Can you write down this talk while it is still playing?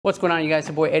What's going on, you guys? It's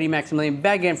your boy Eddie Maximilian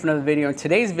back again for another video. In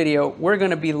today's video, we're going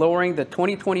to be lowering the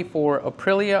 2024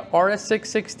 Aprilia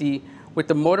RS660 with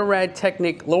the Motorrad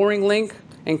Technic lowering link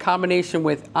in combination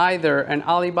with either an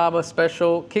Alibaba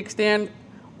special kickstand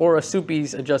or a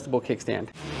Soupy's adjustable kickstand.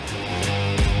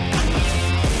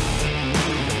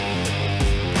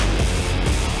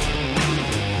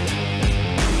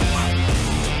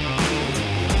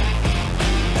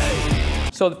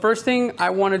 So the first thing I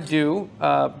want to do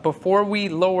before we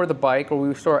lower the bike or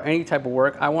we start any type of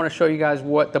work, I want to show you guys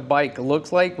what the bike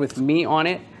looks like with me on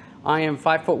it. I am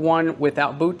 5'1"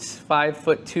 without boots,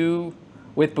 5'2"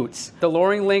 with boots. The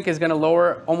lowering link is going to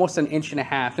lower almost 1.5 inches.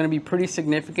 It's going to be pretty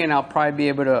significant. I'll probably be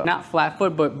able to, not flat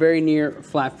foot, but very near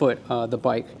flat foot the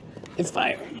bike. If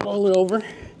I roll it over,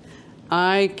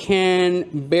 I can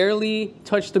barely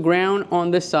touch the ground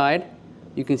on this side.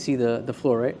 You can see the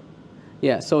floor, right?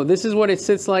 Yeah, so this is what it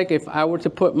sits like if I were to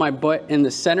put my butt in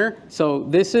the center. So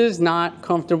this is not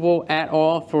comfortable at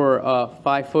all for a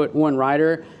 5'1"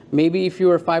 rider. Maybe if you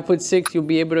were 5'6", you'll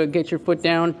be able to get your foot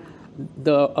down.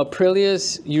 The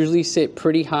Aprilias usually sit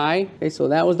pretty high. Okay, so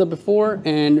that was the before,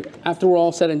 and after we're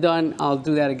all said and done, I'll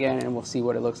do that again and we'll see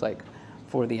what it looks like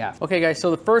for the after. Okay guys,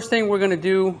 so the first thing we're gonna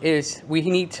do is we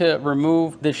need to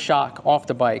remove the shock off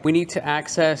the bike. We need to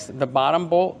access the bottom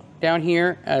bolt down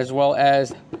here as well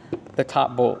as the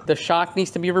top bolt. The shock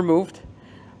needs to be removed,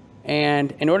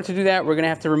 and in order to do that, we're gonna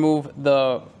have to remove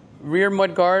the rear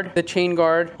mud guard, the chain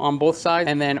guard on both sides,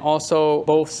 and then also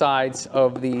both sides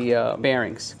of the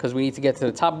bearings, because we need to get to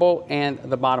the top bolt and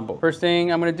the bottom bolt. First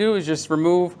thing I'm gonna do is just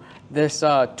remove this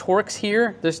Torx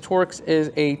here. This Torx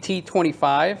is a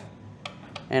T25,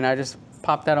 and I just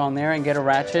pop that on there and get a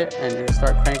ratchet and just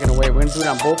start cranking away. We're gonna do it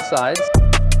on both sides.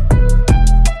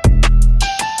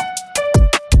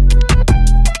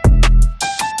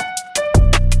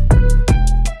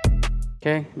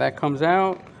 Okay, that comes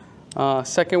out.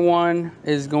 Second one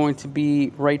is going to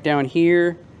be right down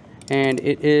here, and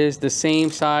it is the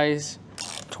same size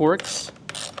Torx.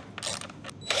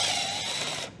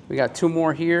 We got two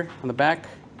more here on the back.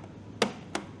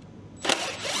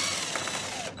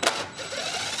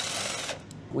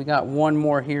 We got one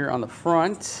more here on the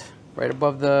front, right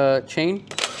above the chain.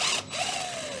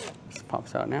 This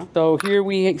pops out now. So here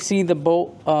we see the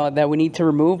bolt that we need to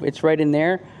remove. It's right in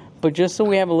there. But just so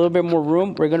we have a little bit more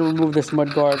room, we're going to remove this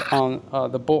mud guard on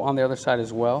the bolt on the other side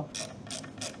as well.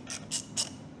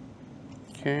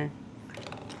 Okay.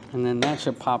 And then that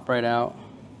should pop right out.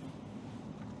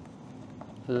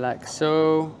 Like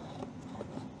so.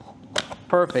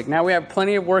 Perfect. Now we have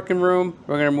plenty of working room.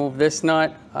 We're going to remove this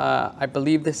nut. I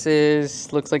believe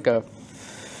this looks like a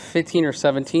 15 or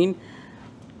 17.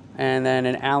 And then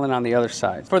an Allen on the other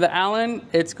side. For the Allen,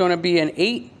 it's going to be an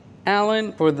 8.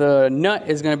 Allen. For the nut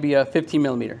is going to be a 15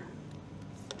 millimeter.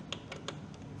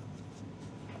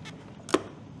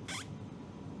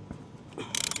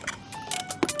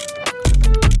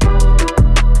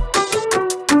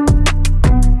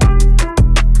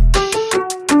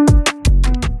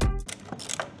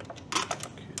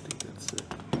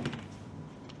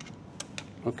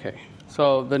 Okay,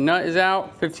 so the nut is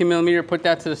out, 15 millimeter, put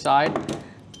that to the side.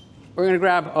 We're gonna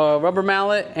grab a rubber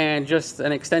mallet and just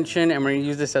an extension, and we're gonna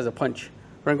use this as a punch.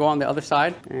 We're gonna go on the other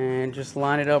side and just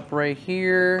line it up right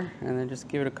here, and then just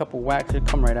give it a couple whacks, it'll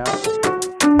come right out.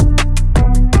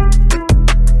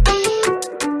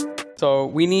 So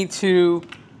we need to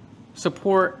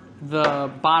support the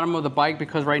bottom of the bike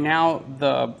because right now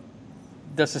the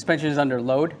suspension is under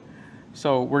load.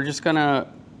 So we're just gonna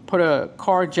put a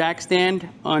car jack stand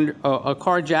under a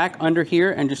car jack under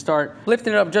here and just start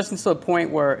lifting it up just until the point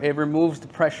where it removes the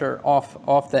pressure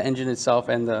off the engine itself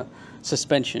and the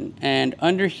suspension. And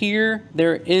under here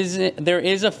there is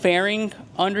a fairing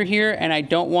under here, and I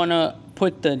don't want to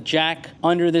put the jack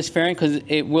under this fairing because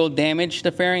it will damage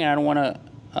the fairing, and I don't want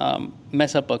to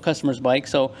mess up a customer's bike.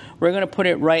 So we're going to put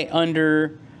it right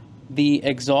under the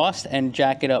exhaust and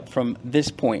jack it up from this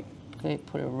point. Okay,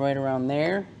 put it right around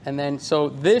there. And then, so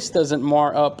this doesn't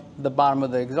mar up the bottom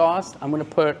of the exhaust, I'm gonna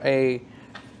put a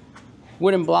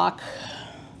wooden block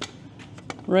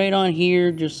right on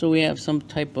here just so we have some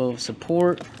type of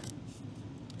support.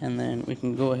 And then we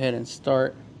can go ahead and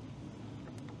start.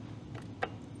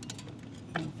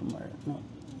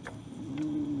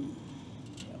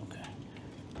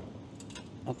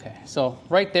 Okay, so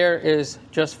right there is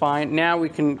just fine. Now we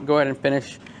can go ahead and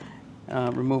finish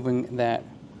removing that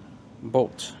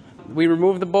bolt. We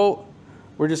remove the bolt.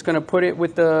 We're just going to put it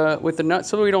with the nut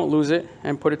so we don't lose it,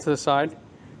 and put it to the side.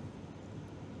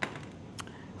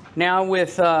 Now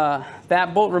with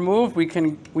that bolt removed, we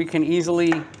can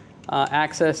easily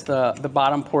access the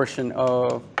bottom portion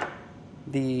of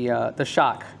the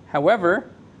shock. However,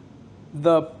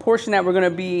 the portion that we're going to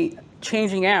be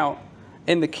changing out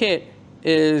in the kit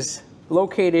is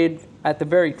located at the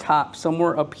very top,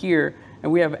 somewhere up here,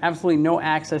 and we have absolutely no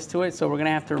access to it, so we're going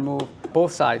to have to remove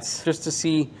both sides just to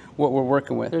see what we're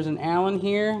working with. There's an Allen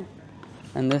here,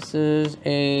 and this is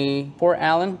a 4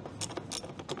 Allen.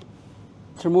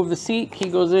 To remove the seat, he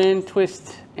goes in,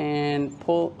 twist, and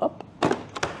pull up.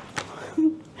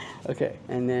 Okay,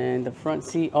 and then the front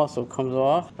seat also comes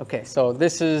off. Okay, so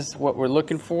this is what we're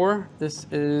looking for. This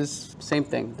is same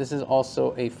thing. This is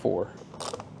also a 4.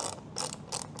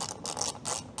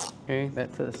 Okay,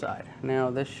 that to the side. Now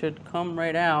this should come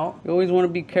right out. You always want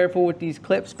to be careful with these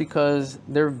clips because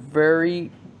they're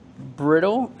very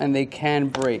brittle and they can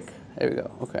break. There we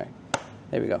go. Okay,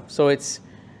 there we go. So it's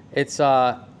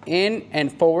in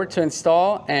and forward to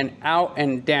install and out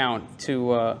and down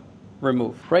to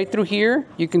remove. Right through here,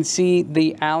 you can see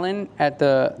the Allen at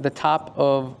the top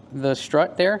of the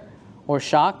strut there, or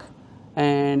shock.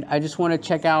 And I just want to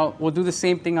check out, we'll do the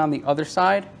same thing on the other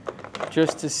side,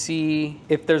 just to see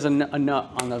if there's a nut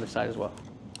on the other side as well.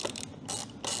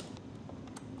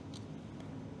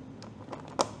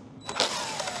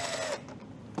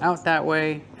 Out that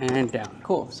way and down.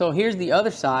 Cool, so here's the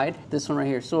other side, this one right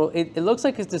here. So it looks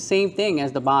like it's the same thing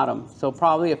as the bottom. So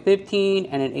probably a 15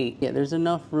 and an 8. Yeah, there's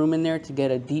enough room in there to get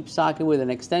a deep socket with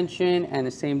an extension, and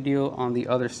the same deal on the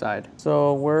other side.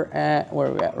 So we're at, where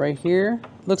are we at? Right here.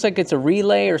 Looks like it's a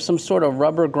relay or some sort of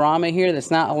rubber grommet here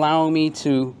that's not allowing me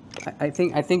to, I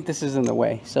think this is in the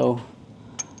way. So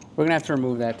we're gonna have to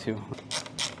remove that too.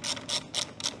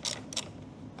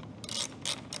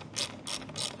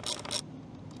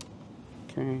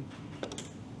 Okay,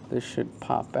 this should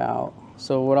pop out.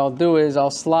 So what I'll do is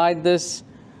I'll slide this,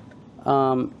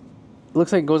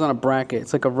 looks like it goes on a bracket.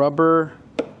 It's like a rubber,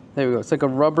 there we go. It's like a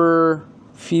rubber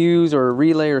fuse or a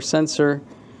relay or sensor.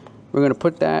 We're gonna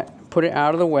put it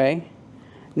out of the way.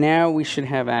 Now we should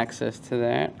have access to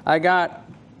that. I got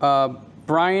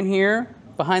Brian here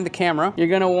behind the camera. You're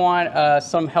gonna want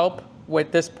some help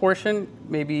with this portion,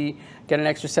 maybe get an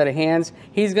extra set of hands.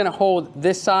 He's gonna hold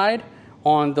this side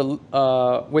on the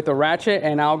with a ratchet,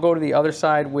 and I'll go to the other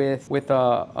side with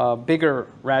a bigger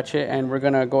ratchet, and we're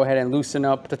gonna go ahead and loosen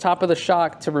up the top of the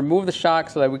shock to remove the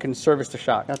shock so that we can service the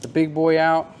shock. Got the big boy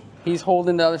out. He's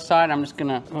holding the other side. I'm just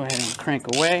gonna go ahead and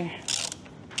crank away.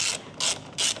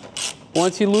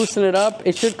 Once you loosen it up,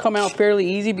 it should come out fairly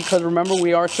easy because remember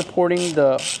we are supporting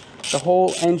the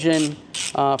whole engine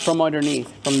from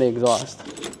underneath, from the exhaust.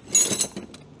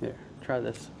 Here, try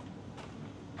this.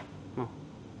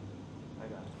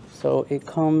 So it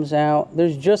comes out,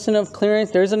 there's just enough clearance.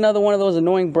 There's another one of those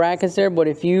annoying brackets there, but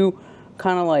if you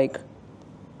kind of like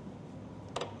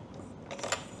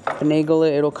finagle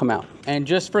it, it'll come out. And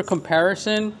just for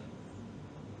comparison,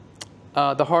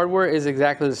 the hardware is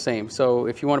exactly the same. So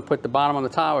if you want to put the bottom on the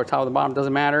top or top on the bottom,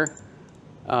 doesn't matter.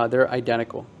 They're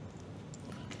identical.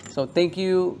 So thank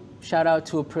you, shout out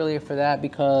to Aprilia for that,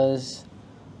 because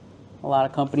a lot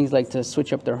of companies like to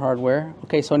switch up their hardware.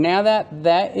 Okay, so now that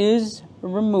that is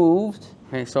removed.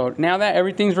 Okay, so now that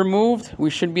everything's removed,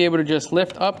 we should be able to just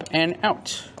lift up and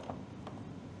out.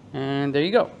 And there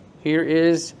you go. Here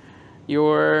is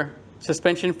your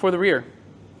suspension for the rear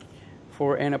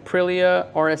for an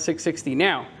Aprilia RS660.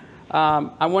 Now,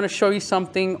 I want to show you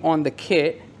something on the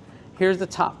kit. Here's the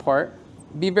top part.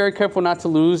 Be very careful not to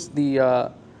lose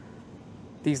the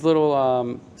these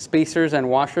little spacers and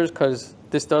washers, because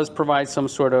this does provide some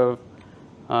sort of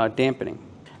dampening.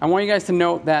 I want you guys to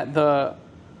note that the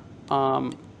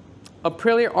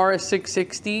Aprilia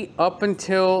RS660 up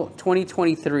until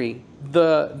 2023,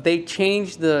 they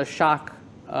changed the shock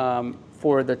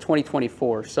for the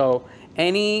 2024. So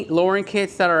any lowering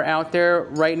kits that are out there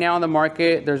right now on the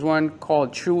market, there's one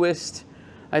called Truest,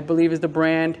 I believe is the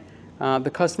brand.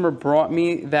 The customer brought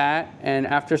me that, and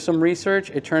after some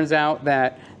research, it turns out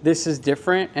that this is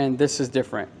different and this is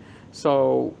different.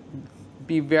 So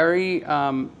be very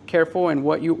careful in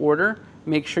what you order.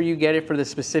 Make sure you get it for the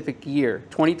specific year.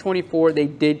 2024, they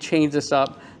did change this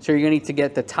up, so you're gonna need to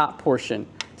get the top portion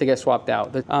to get swapped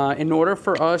out. In order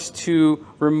for us to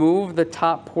remove the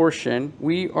top portion,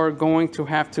 we are going to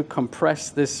have to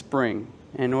compress this spring.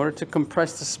 In order to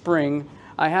compress the spring,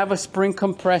 I have a spring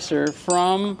compressor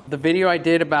from the video I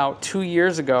did about 2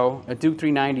 years ago, a Duke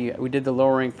 390. We did the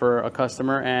lowering for a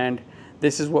customer, and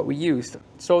this is what we used.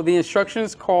 So the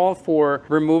instructions call for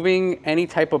removing any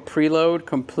type of preload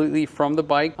completely from the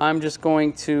bike. I'm just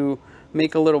going to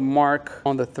make a little mark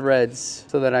on the threads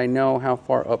so that I know how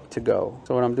far up to go.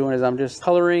 So what I'm doing is I'm just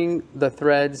coloring the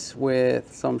threads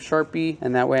with some Sharpie,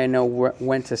 and that way I know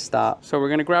when to stop. So we're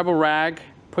gonna grab a rag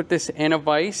put this in a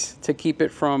vise to keep it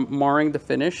from marring the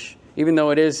finish. Even though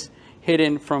it is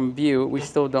hidden from view, we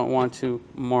still don't want to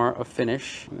mar a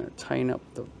finish. I'm gonna tighten up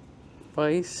the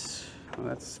vise. Oh,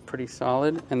 that's pretty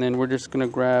solid. And then we're just gonna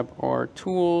grab our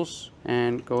tools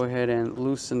and go ahead and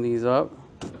loosen these up.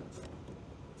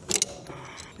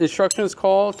 The instructions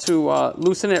call to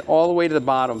loosen it all the way to the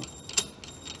bottom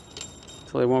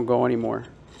so they won't go anymore.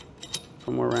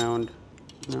 Somewhere around.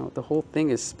 No, the whole thing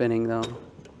is spinning though.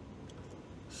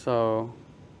 So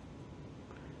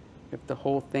if the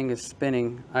whole thing is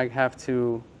spinning, I have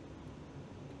to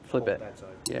flip it. That side.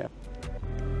 Yeah.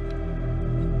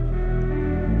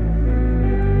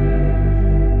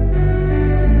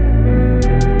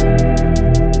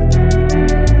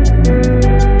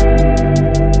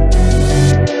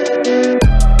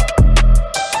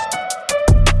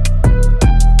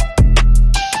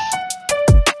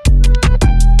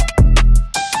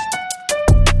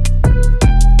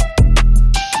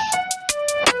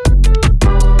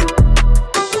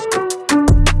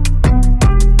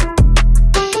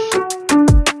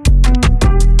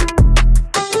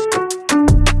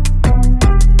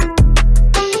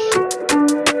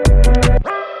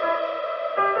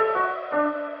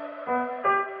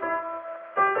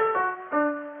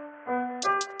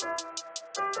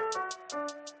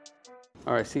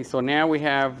 All right, see, so now we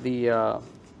have the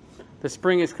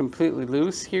spring is completely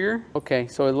loose here. Okay,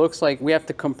 so it looks like we have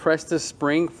to compress the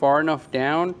spring far enough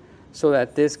down so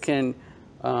that this can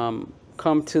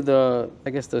come to the, I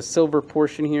guess, the silver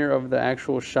portion here of the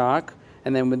actual shock,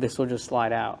 and then this will just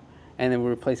slide out, and then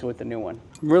we'll replace it with the new one.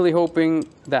 I'm really hoping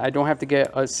that I don't have to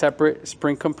get a separate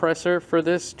spring compressor for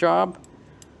this job.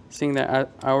 Seeing that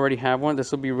I already have one,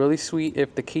 this will be really sweet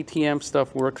if the KTM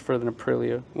stuff works for the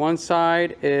Aprilia. One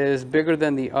side is bigger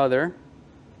than the other,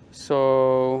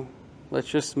 so let's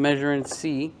just measure and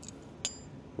see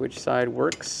which side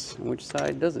works and which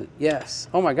side doesn't. Yes,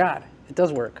 oh my God, it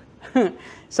does work.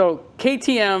 So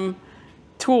KTM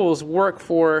tools work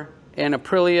for an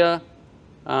Aprilia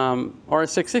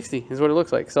RS660 is what it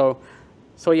looks like. So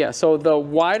yeah, so the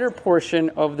wider portion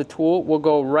of the tool will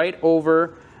go right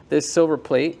over this silver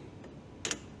plate,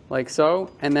 like so,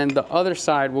 and then the other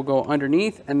side will go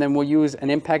underneath, and then we'll use an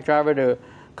impact driver to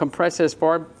compress it as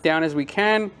far down as we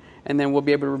can, and then we'll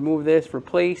be able to remove this,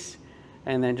 replace,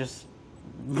 and then just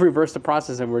reverse the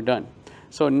process and we're done.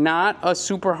 So not a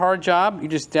super hard job. You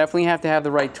just definitely have to have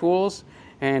the right tools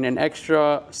and an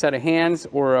extra set of hands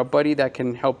or a buddy that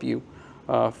can help you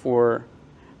for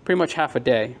pretty much half a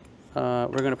day. We're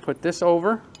gonna put this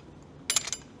over,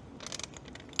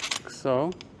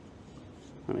 so.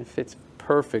 And it fits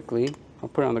perfectly. I'll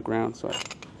put it on the ground so I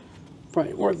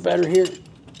probably work better here.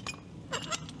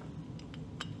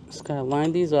 Just gotta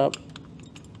line these up,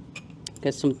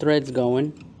 get some threads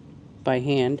going by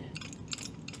hand.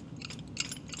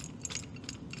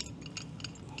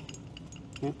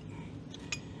 Yep.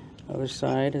 Other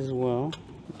side as well.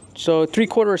 So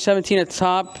 3/4 or 17 at the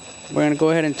top. We're gonna go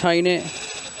ahead and tighten it.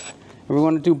 And we're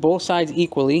gonna do both sides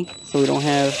equally so we don't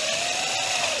have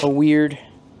a weird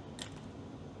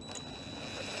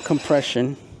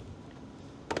compression.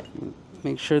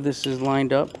 Make sure this is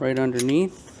lined up right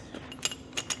underneath,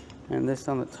 and this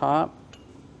on the top.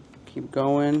 Keep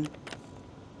going.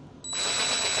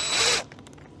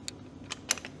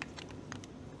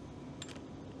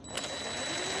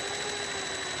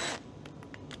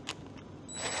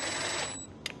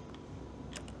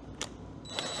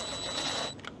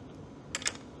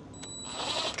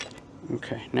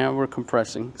 Okay, now we're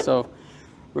compressing. So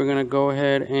we're gonna go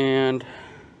ahead and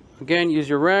again, use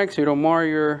your rag so you don't mar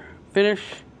your finish.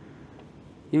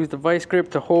 Use the vice grip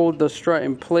to hold the strut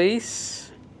in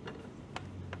place.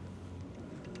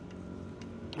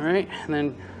 All right, and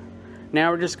then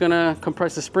now we're just gonna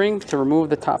compress the spring to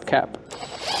remove the top cap.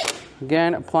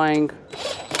 Again, applying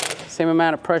the same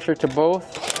amount of pressure to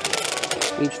both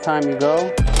each time you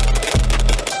go.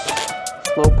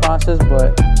 Slow process,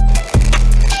 but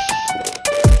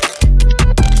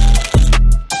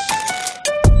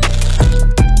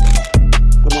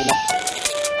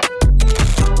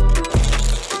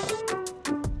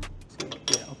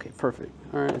perfect.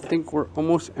 All right, I think we're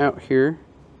almost out here.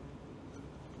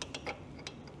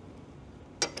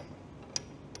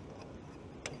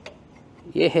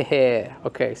 Yeah,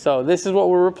 okay, so this is what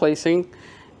we're replacing.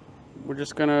 We're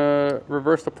just gonna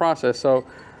reverse the process. So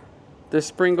this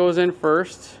spring goes in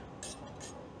first.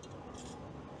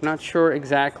 Not sure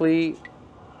exactly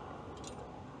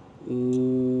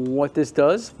what this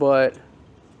does, but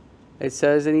it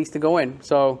says it needs to go in.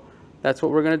 So that's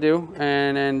what we're gonna do.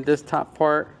 And then this top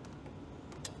part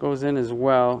goes in as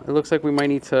well. It looks like we might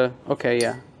need to, okay,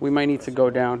 yeah, we might need to go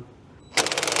down.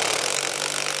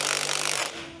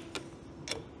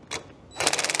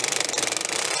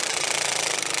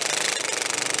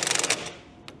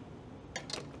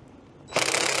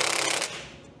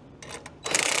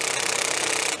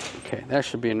 that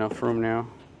should be enough room now.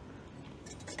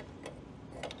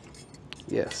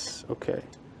 Yes, okay.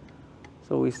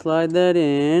 So we slide that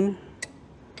in,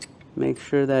 make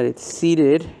sure that it's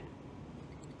seated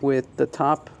with the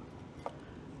top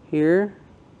here.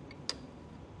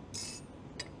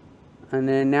 And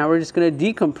then now we're just gonna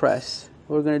decompress.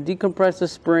 We're gonna decompress the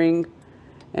spring,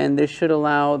 and this should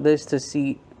allow this to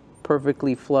seat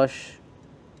perfectly flush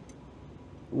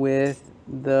with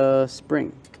the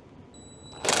spring.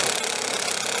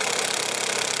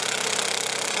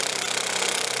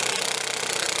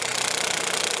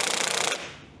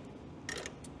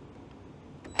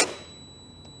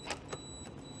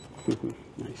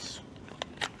 Nice.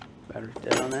 Battery's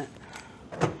dead on that.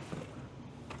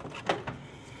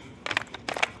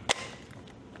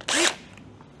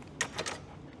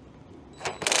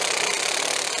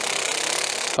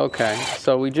 Okay,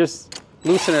 so we just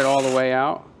loosen it all the way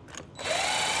out.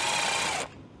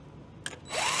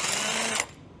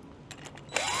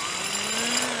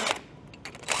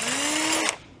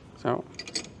 So.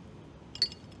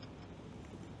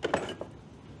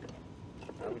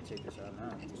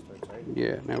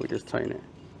 Yeah, now we just tighten it.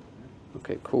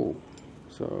 Okay, cool.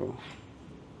 So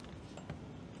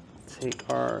take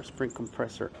our spring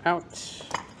compressor out.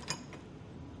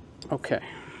 Okay,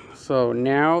 so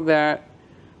now that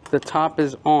the top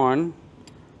is on,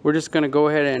 we're just gonna go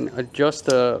ahead and adjust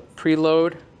the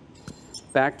preload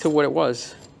back to what it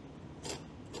was.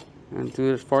 And do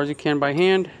it as far as you can by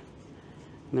hand.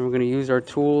 And then we're gonna use our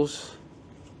tools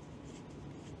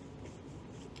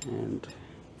and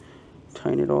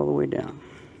tighten it all the way down.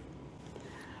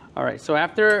 All right, so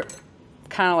after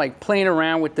kind of like playing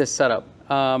around with this setup,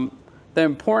 the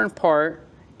important part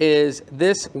is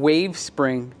this wave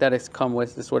spring that it's come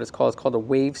with. This is what it's called. It's called a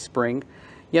wave spring.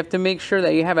 You have to make sure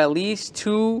that you have at least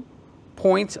 2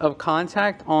 points of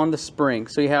contact on the spring.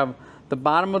 So you have the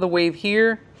bottom of the wave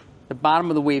here, the bottom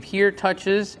of the wave here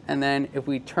touches, and then if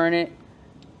we turn it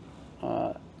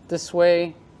this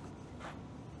way,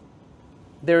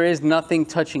 there is nothing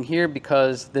touching here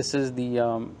because this is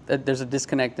the, there's a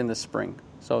disconnect in the spring.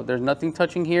 So there's nothing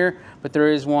touching here, but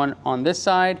there is one on this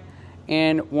side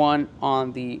and one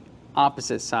on the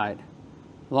opposite side.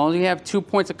 As long as you have 2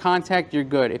 points of contact, you're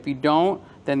good. If you don't,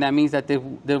 then that means that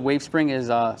the wave spring is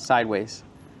sideways.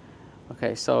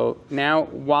 Okay, so now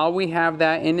while we have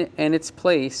that in its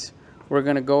place, we're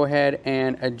gonna go ahead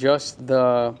and adjust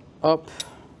the up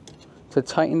to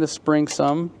tighten the spring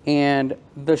some. And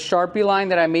the Sharpie line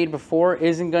that I made before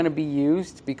isn't gonna be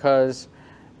used because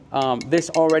this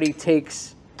already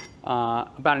takes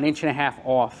about 1.5 inches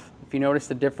off. If you notice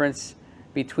the difference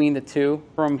between the two,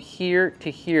 from here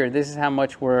to here, this is how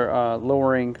much we're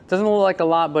lowering. Doesn't look like a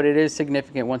lot, but it is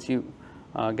significant once you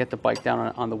get the bike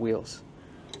down on the wheels.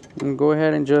 And go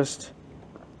ahead and just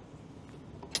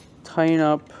tighten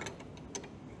up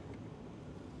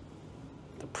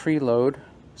the preload.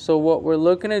 So what we're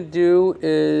looking to do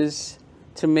is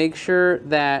to make sure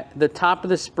that the top of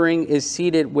the spring is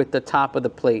seated with the top of the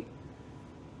plate.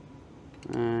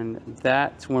 And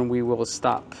that's when we will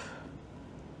stop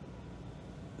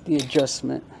the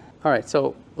adjustment. All right,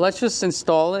 so let's just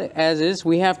install it as is.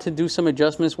 We have to do some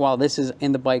adjustments while this is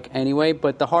in the bike anyway,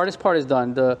 but the hardest part is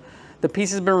done. The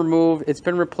piece has been removed, it's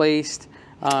been replaced.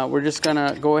 We're just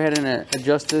gonna go ahead and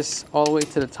adjust this all the way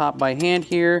to the top by hand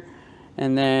here.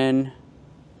 And then,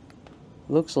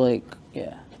 looks like,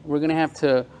 yeah, we're gonna have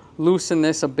to loosen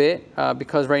this a bit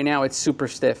because right now it's super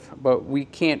stiff, but we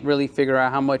can't really figure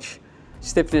out how much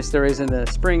stiffness there is in the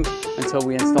spring until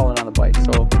we install it on the bike.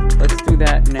 So let's do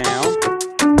that now.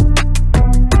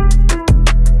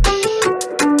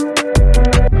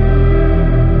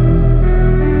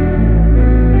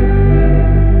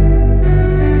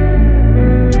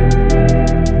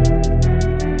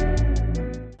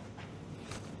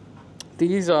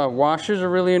 These washers are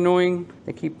really annoying.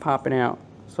 They keep popping out.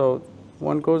 So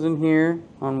one goes in here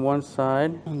on one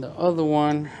side and the other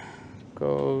one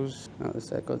goes, no,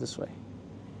 that goes this way.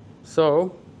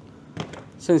 So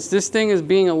since this thing is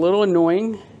being a little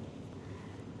annoying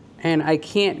and I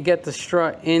can't get the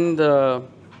strut in the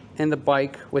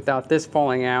bike without this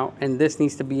falling out, and this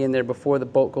needs to be in there before the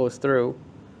bolt goes through,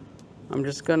 I'm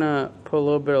just gonna put a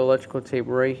little bit of electrical tape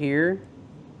right here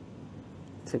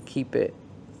to keep it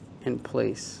in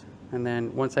place. And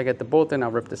then once I get the bolt in, I'll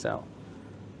rip this out.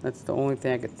 That's the only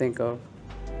thing I could think of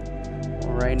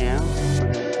right now.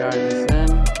 I'm gonna guide this in.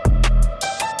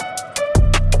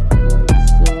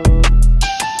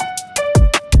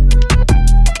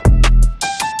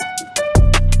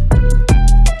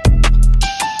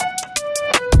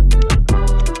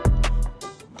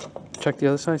 Check the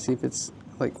other side, see if it's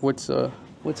like what's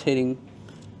hitting.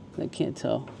 I can't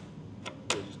tell.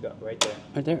 go, right there.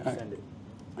 Right there? Send it.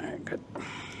 All right, good.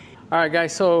 All right,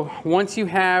 guys, so once you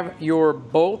have your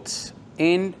bolts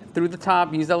in through the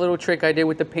top, use that little trick I did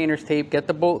with the painter's tape, get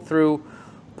the bolt through,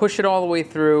 push it all the way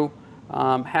through,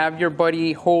 have your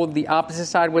buddy hold the opposite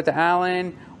side with the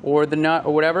Allen or the nut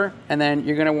or whatever, and then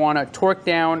you're gonna wanna torque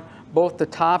down both the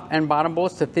top and bottom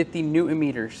bolts to 50 Newton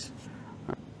meters.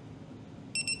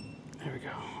 There we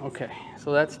go, okay.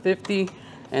 So that's 50,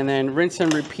 and then rinse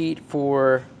and repeat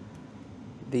for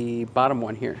the bottom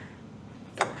one here.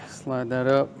 Okay, slide that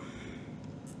up.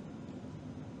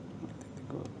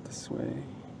 Go this way.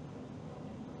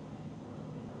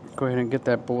 Go ahead and get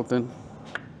that bolt in.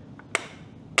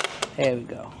 There we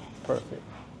go. Perfect.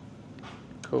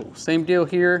 Cool. Same deal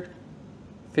here.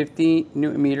 50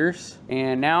 Newton meters.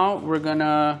 And now we're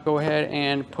gonna go ahead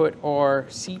and put our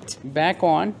seat back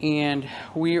on, and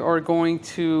we are going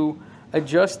to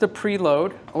adjust the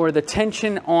preload or the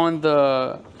tension on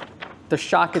the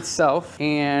shock itself.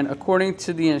 And according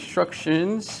to the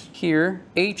instructions here,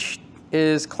 H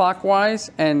is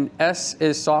clockwise and S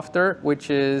is softer, which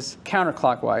is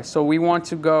counterclockwise. So we want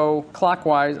to go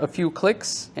clockwise a few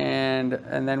clicks, and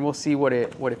then we'll see what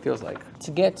it feels like.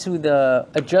 To get to the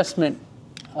adjustment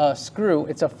screw,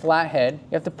 it's a flathead.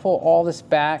 You have to pull all this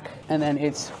back, and then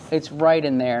it's right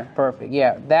in there. Perfect.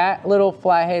 Yeah, that little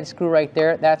flathead screw right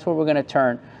there, that's where we're gonna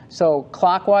turn. So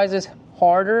clockwise is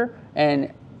harder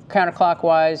and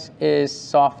counterclockwise is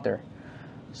softer.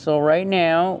 So right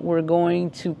now we're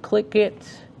going to click it.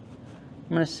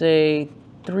 I'm gonna say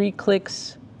 3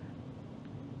 clicks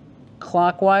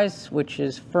clockwise, which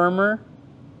is firmer.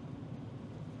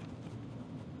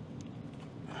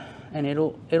 And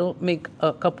it'll make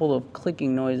a couple of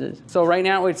clicking noises. So right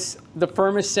now it's the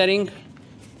firmest setting.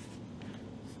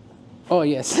 Oh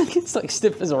yes, it's like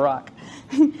stiff as a rock.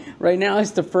 Right now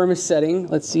it's the firmest setting.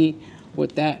 Let's see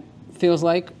what that feels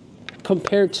like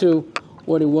compared to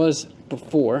what it was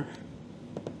before.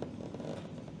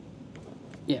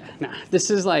 Yeah, nah, this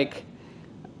is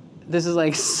this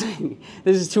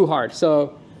is too hard.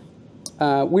 So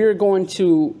we're going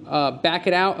to back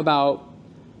it out about,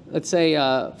 let's say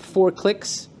 4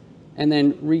 clicks, and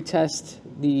then retest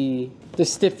the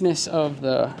stiffness of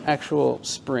the actual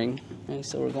spring. Okay,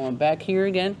 so we're going back here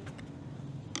again,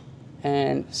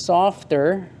 and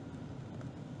softer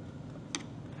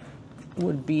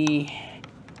would be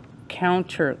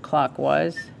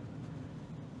counterclockwise.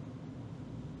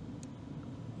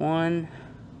 1,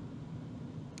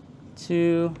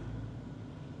 2,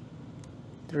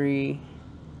 3,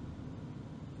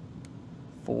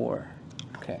 4.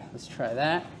 Okay, let's try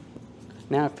that.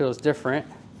 Now it feels different.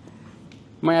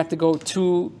 Might have to go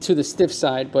to the stiff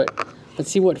side, but let's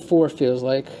see what 4 feels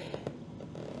like.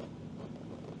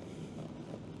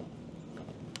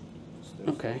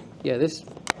 Okay, yeah, this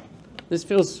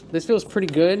feels pretty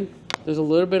good. There's a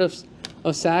little bit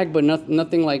of sag, but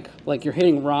nothing like you're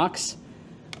hitting rocks.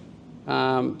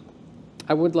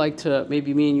 I would like to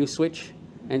maybe me and you switch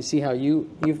and see how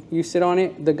you sit on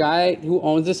it. The guy who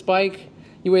owns this bike,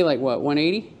 you weigh like what,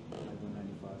 180?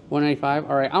 195.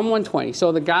 All right, I'm 120.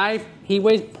 So the guy, he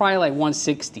weighs probably like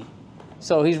 160.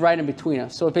 So he's right in between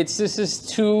us. So if this is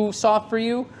too soft for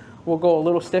you, we'll go a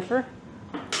little stiffer.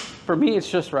 For me, it's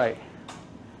just right.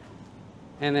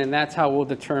 And then that's how we'll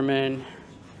determine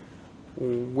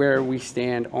where we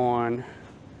stand on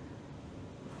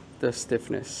the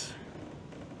stiffness.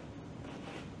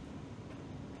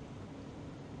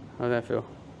 How does that feel?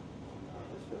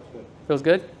 Feels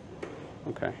good?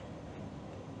 Okay.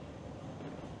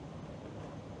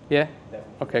 Yeah?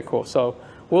 Okay, cool. So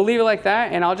we'll leave it like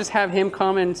that, and I'll just have him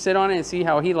come and sit on it and see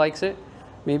how he likes it.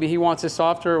 Maybe he wants it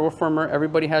softer or firmer.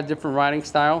 Everybody has different riding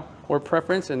style or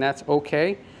preference, and that's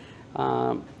okay.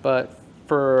 But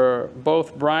for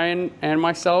both Brian and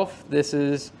myself,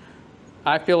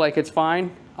 I feel like it's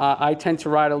fine. I tend to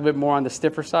ride a little bit more on the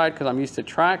stiffer side because I'm used to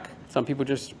track. Some people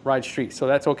just ride street, so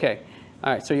that's okay.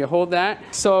 All right, so you hold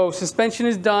that. So suspension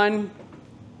is done,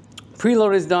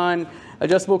 preload is done,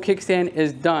 adjustable kickstand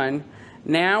is done.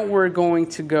 Now we're going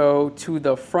to go to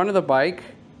the front of the bike,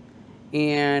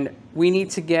 and we need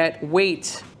to get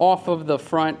weight off of the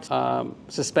front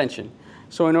suspension.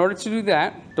 So in order to do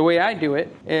that, the way I do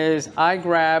it is I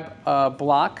grab a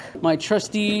block, my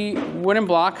trusty wooden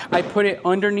block, I put it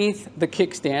underneath the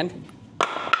kickstand.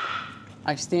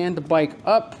 I stand the bike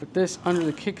up, put this under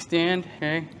the kickstand,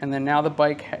 okay? And then now the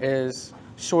bike is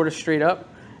sort of straight up.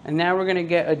 And now we're gonna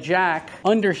get a jack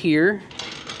under here.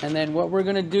 And then what we're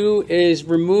gonna do is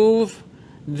remove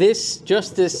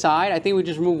just this side. I think we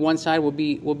just remove one side, we'll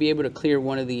be able to clear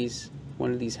one of these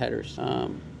headers.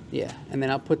 Yeah, and then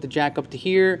I'll put the jack up to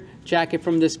here, jack it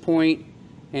from this point,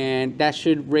 and that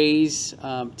should raise,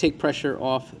 take pressure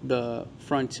off the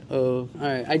front of. All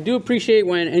right, I do appreciate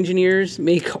when engineers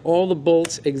make all the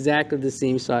bolts exactly the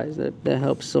same size. That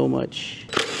helps so much.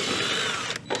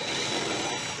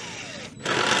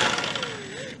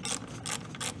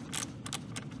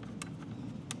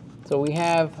 So we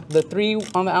have the 3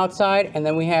 on the outside, and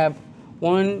then we have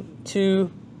 1,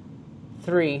 2,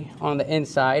 3 on the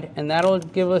inside, and that'll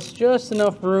give us just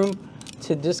enough room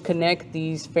to disconnect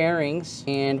these fairings,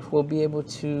 and we'll be able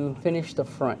to finish the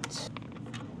front.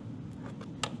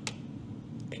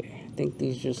 Okay, I think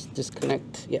these just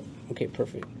disconnect. Yep, okay,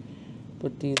 perfect.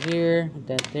 Put these here, put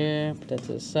that there, put that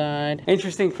to the side.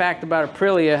 Interesting fact about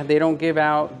Aprilia, they don't give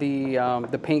out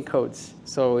the paint codes.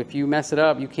 So if you mess it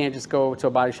up, you can't just go to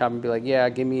a body shop and be like, yeah,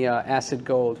 give me acid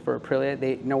gold for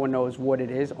Aprilia. No one knows what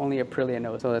it is, only Aprilia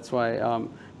knows. So that's why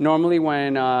normally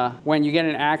when you get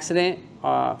an accident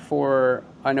for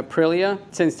an Aprilia,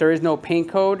 since there is no paint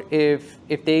code, if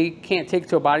they can't take it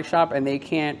to a body shop and they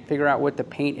can't figure out what the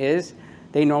paint is,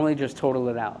 they normally just total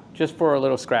it out, just for a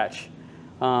little scratch.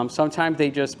 Sometimes they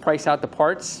just price out the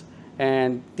parts,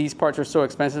 and these parts are so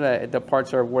expensive that the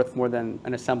parts are worth more than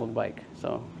an assembled bike.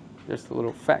 So just a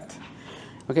little fact.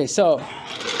 Okay, so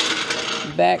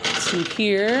back to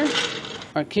here.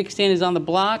 Our kickstand is on the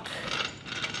block.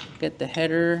 Get the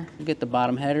header, get the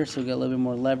bottom header so we get a little bit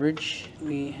more leverage.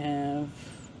 We have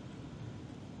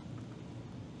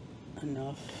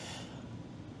enough.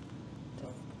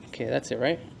 Okay, that's it,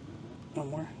 right? One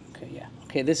more. Okay, yeah.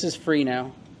 Okay, this is free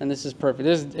now. And this is perfect.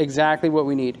 This is exactly what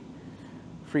we need.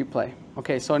 Free play.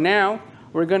 Okay, so now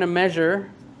we're gonna measure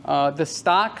the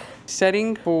stock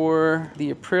setting for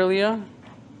the Aprilia.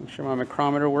 Make sure my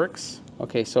micrometer works.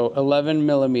 Okay, so 11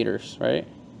 millimeters, right?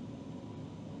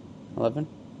 11?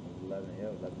 11, yeah,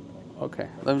 11. Okay,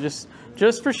 let me just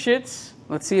for shits,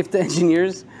 let's see if the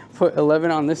engineers put 11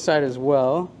 on this side as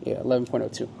well. Yeah,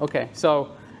 11.02. Okay,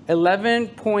 so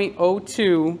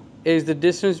 11.02 is the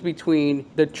distance between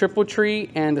the triple tree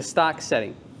and the stock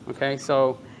setting. Okay,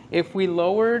 so if we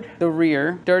lowered the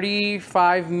rear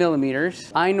 35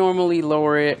 millimeters, I normally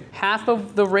lower it half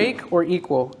of the rake or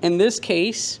equal. In this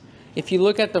case, if you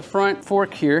look at the front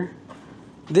fork here,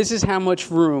 this is how much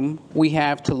room we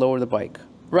have to lower the bike.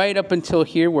 Right up until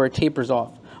here where it tapers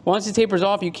off. Once it tapers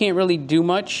off, you can't really do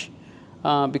much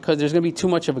because there's gonna be too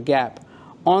much of a gap.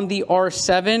 On the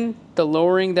R7, the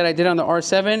lowering that I did on the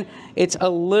R7, it's a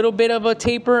little bit of a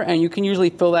taper, and you can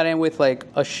usually fill that in with like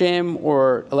a shim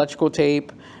or electrical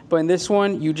tape, but in this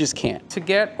one, you just can't. To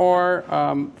get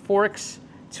our forks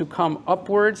to come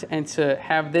upwards and to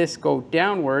have this go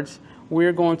downwards,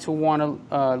 we're going to want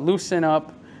to loosen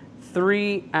up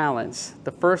 3 Allens.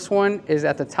 The first one is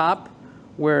at the top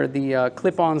where the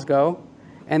clip-ons go.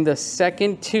 And the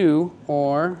second 2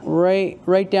 are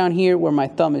right down here where my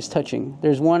thumb is touching.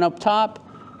 There's one up top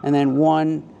and then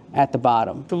one at the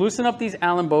bottom. To loosen up these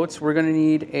Allen bolts, we're gonna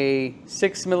need a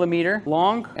 6 millimeter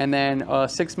long and then a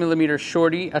 6 millimeter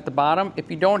shorty at the bottom.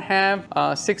 If you don't have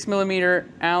a 6 millimeter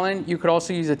Allen, you could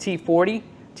also use a T40.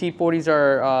 T40s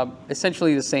are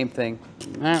essentially the same thing.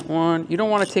 That one, you don't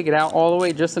wanna take it out all the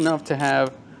way, just enough to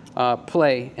have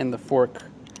play in the fork.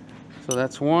 So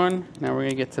that's one. Now we're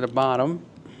gonna get to the bottom.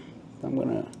 I'm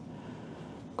gonna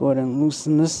go ahead and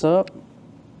loosen this up.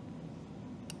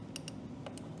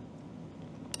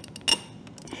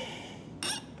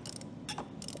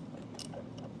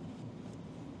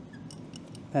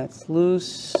 That's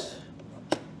loose.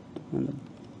 And the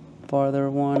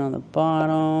farther one on the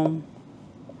bottom.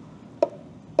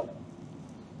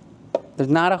 There's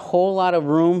not a whole lot of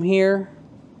room here.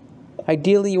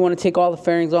 Ideally, you want to take all the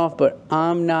fairings off, but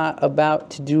I'm not about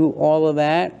to do all of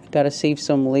that. Got to save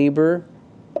some labor.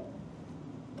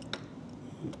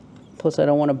 Plus, I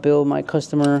don't want to bill my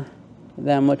customer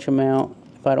that much amount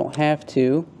if I don't have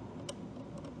to.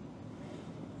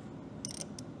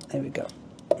 There we go.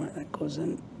 All right, that goes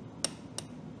in.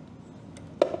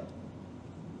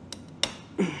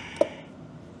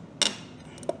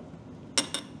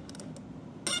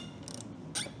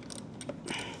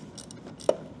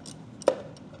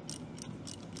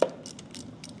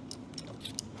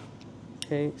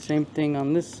 Okay, same thing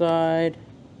on this side.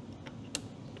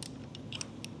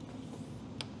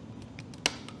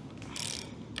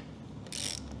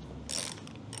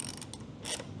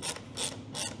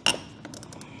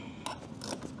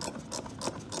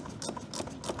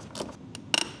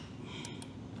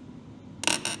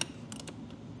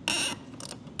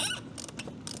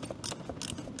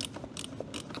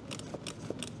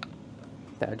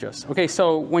 That adjusts. Okay,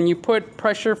 so when you put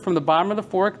pressure from the bottom of the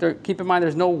fork, keep in mind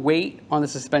there's no weight on the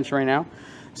suspension right now.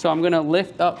 So I'm gonna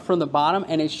lift up from the bottom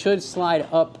and it should slide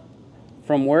up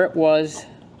from where it was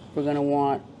we're gonna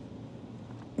want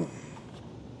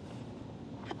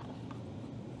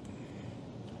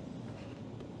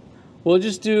we'll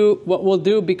just do what we'll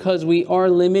do because we are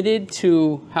limited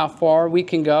to how far we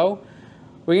can go.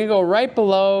 We're gonna go right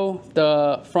below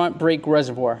the front brake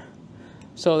reservoir.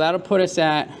 So that'll put us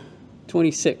at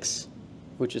 26,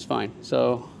 which is fine.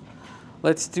 So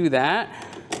let's do that.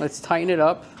 Let's tighten it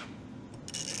up.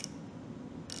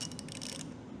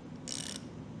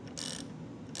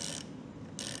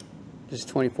 Just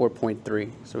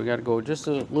 24.3. So we gotta go just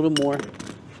a little more.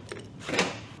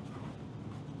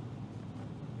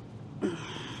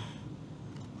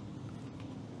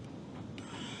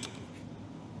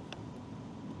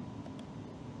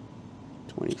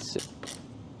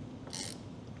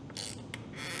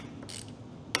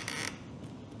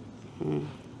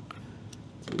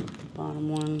 The bottom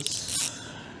ones.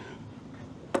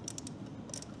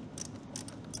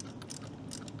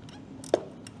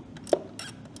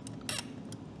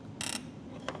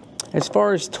 As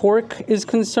far as torque is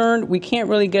concerned, we can't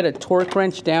really get a torque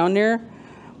wrench down there,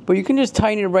 but you can just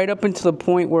tighten it right up into the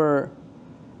point where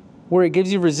it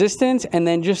gives you resistance, and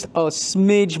then just a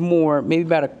smidge more, maybe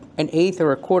about an eighth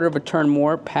or a quarter of a turn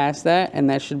more past that, and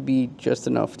that should be just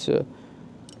enough to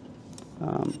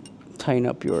tighten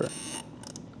up your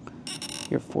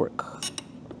fork.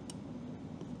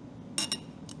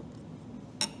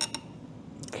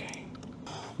 Okay.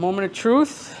 Moment of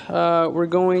truth. We're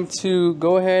going to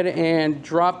go ahead and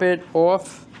drop it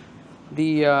off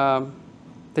the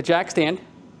jack stand,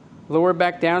 lower it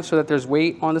back down so that there's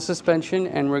weight on the suspension,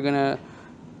 and we're gonna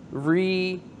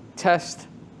retest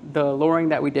the lowering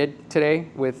that we did today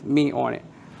with me on it.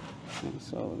 And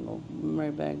so go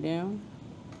right back down.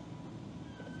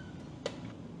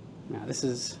 Now this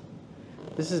is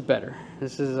better.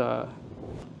 This is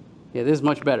yeah, this is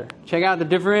much better. Check out the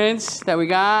difference that we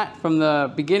got from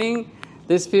the beginning.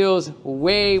 This feels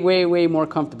way, way, way more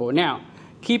comfortable. Now,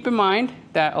 keep in mind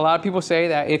that a lot of people say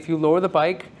that if you lower the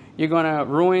bike, you're gonna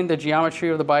ruin the geometry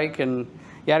of the bike and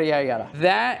yada, yada, yada.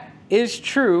 That is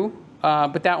true,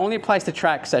 but that only applies to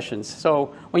track sessions.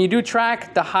 So when you do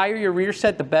track, the higher your rear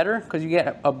set, the better, because you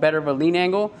get a better of a lean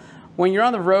angle. When you're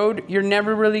on the road, you're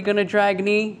never really gonna drag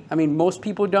knee. I mean, most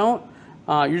people don't.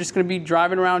 You're just gonna be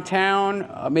driving around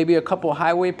town, maybe a couple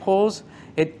highway pulls.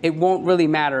 It won't really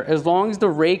matter as long as the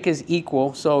rake is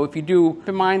equal. So if you do, keep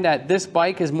in mind that this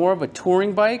bike is more of a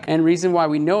touring bike, and the reason why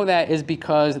we know that is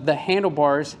because the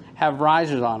handlebars have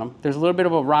risers on them. There's a little bit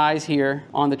of a rise here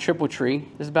on the triple tree.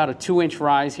 There's about a 2-inch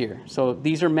rise here. So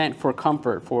these are meant for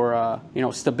comfort, for you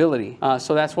know, stability.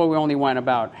 So that's why we only went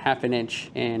about ½ an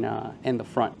inch in the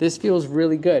front. This feels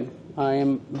really good. I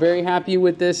am very happy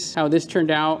with this, how this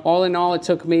turned out. All in all, it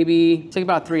took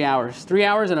about 3 hours. 3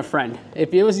 hours and a friend.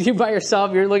 If it was you by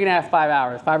yourself, you're looking at 5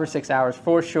 hours, 5 or 6 hours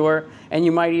for sure. And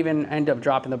you might even end up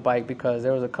dropping the bike because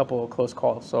there was a couple of close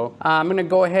calls. So I'm gonna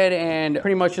go ahead and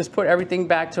pretty much just put everything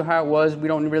back to how it was. We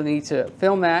don't really need to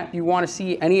film that. If you wanna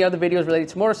see any other videos related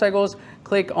to motorcycles,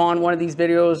 click on one of these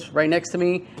videos right next to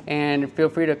me, and feel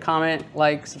free to comment,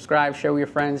 like, subscribe, share with your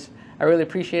friends. I really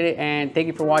appreciate it, and thank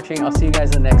you for watching. I'll see you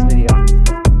guys in the next video.